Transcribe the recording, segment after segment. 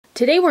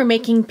Today we're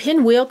making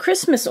pinwheel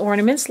Christmas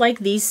ornaments like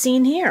these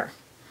seen here.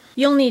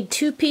 You'll need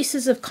 2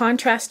 pieces of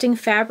contrasting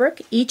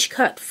fabric, each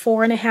cut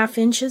 4.5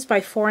 inches by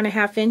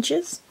 4.5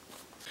 inches.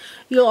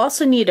 You'll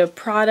also need a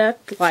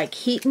product like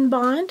heat and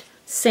bond,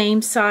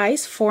 same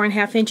size,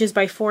 4.5 inches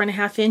by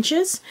 4.5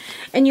 inches,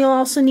 and you'll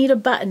also need a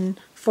button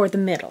for the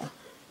middle.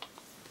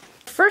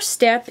 First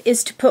step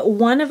is to put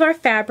one of our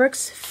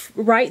fabrics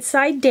right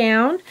side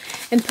down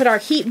and put our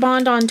heat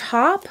bond on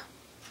top.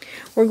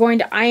 We're going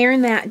to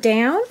iron that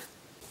down.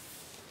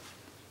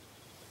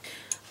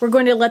 We're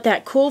going to let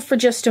that cool for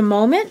just a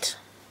moment.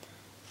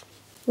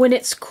 When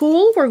it's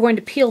cool, we're going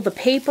to peel the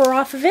paper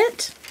off of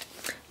it.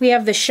 We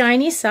have the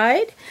shiny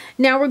side.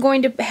 Now we're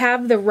going to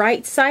have the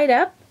right side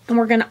up, and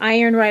we're going to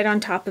iron right on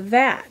top of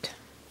that.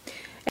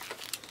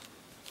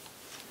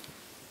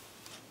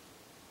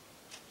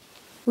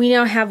 We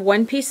now have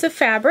one piece of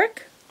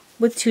fabric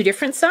with 2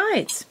 different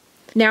sides.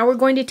 Now we're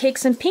going to take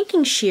some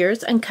pinking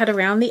shears and cut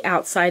around the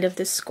outside of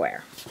this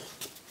square.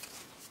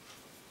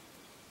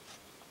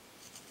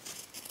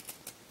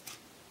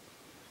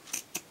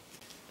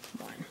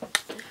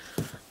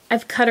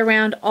 I've cut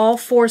around all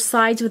 4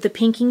 sides with the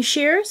pinking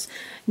shears.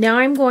 Now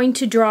I'm going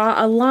to draw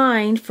a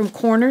line from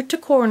corner to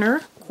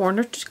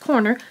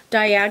corner,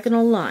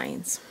 diagonal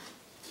lines.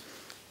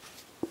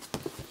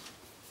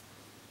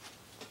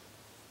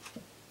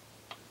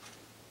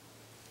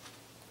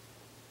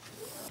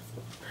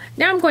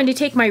 Now I'm going to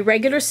take my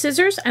regular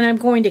scissors and I'm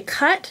going to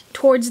cut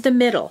towards the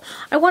middle.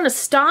 I want to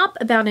stop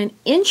about 1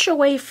 inch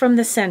away from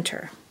the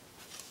center.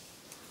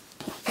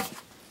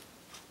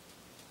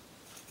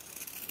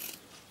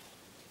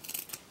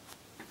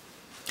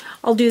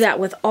 I'll do that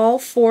with all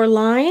 4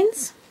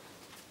 lines,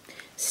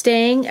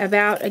 staying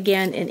about,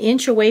 again, 1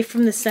 inch away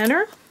from the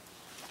center.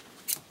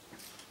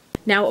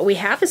 Now what we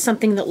have is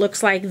something that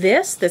looks like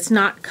this, that's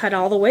not cut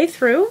all the way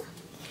through.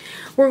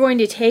 We're going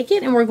to take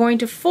it and we're going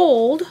to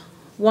fold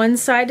one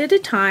side at a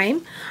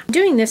time. I'm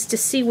doing this to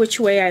see which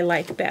way I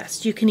like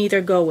best. You can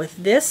either go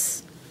with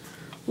this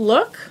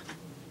look,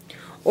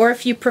 or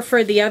if you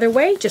prefer the other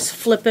way, just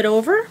flip it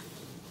over.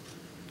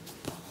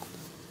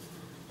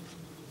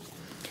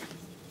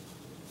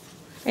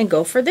 And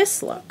go for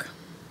this look.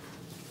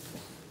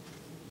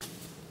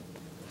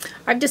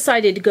 I've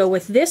decided to go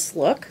with this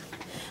look.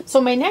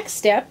 So my next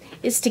step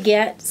is to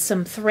get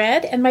some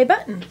thread and my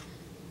button.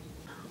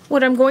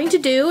 What I'm going to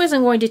do is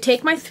I'm going to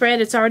take my thread,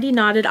 it's already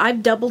knotted,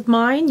 I've doubled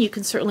mine, you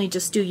can certainly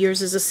just do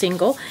yours as a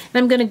single,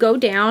 and I'm going to go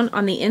down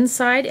on the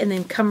inside and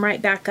then come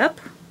right back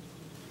up.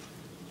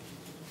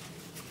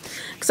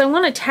 Because I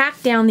want to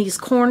tack down these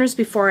corners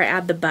before I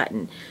add the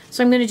button.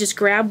 So I'm going to just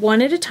grab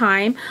one at a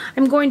time.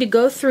 I'm going to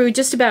go through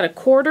just about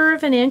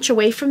 1/4 inch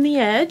away from the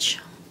edge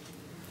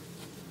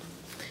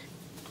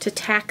to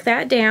tack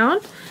that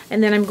down,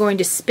 and then I'm going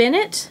to spin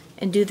it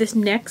and do this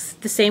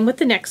the same with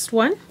the next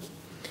one.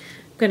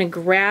 I'm going to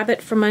grab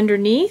it from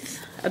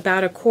underneath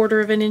about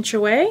 1/4 inch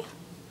away,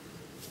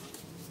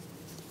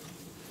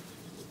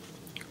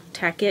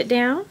 tack it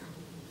down,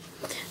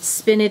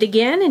 spin it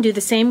again, and do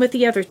the same with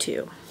the other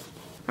 2.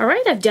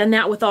 Alright, I've done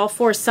that with all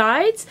 4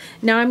 sides.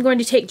 Now I'm going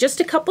to take just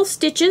a couple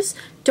stitches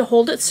to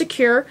hold it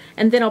secure,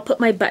 and then I'll put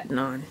my button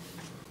on.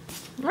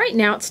 Alright,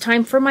 now it's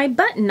time for my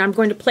button. I'm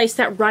going to place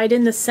that right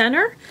in the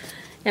center,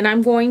 and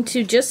I'm going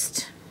to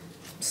just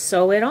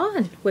sew it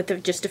on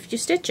with just a few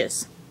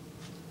stitches.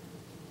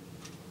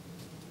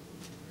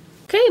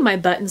 Okay, my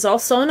button's all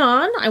sewn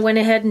on. I went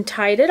ahead and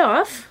tied it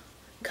off.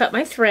 Cut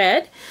my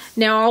thread.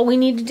 Now all we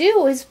need to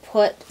do is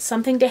put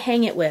something to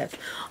hang it with.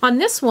 On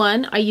this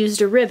one I used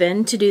a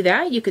ribbon to do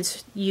that. You could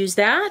use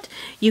that.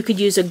 You could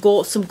use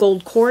some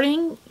gold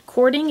cording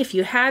if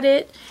you had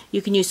it.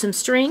 You can use some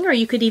string, or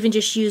you could even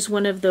just use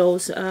one of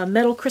those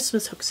metal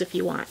Christmas hooks if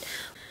you want.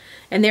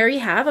 And there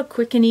you have a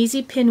quick and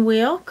easy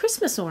pinwheel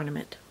Christmas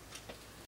ornament.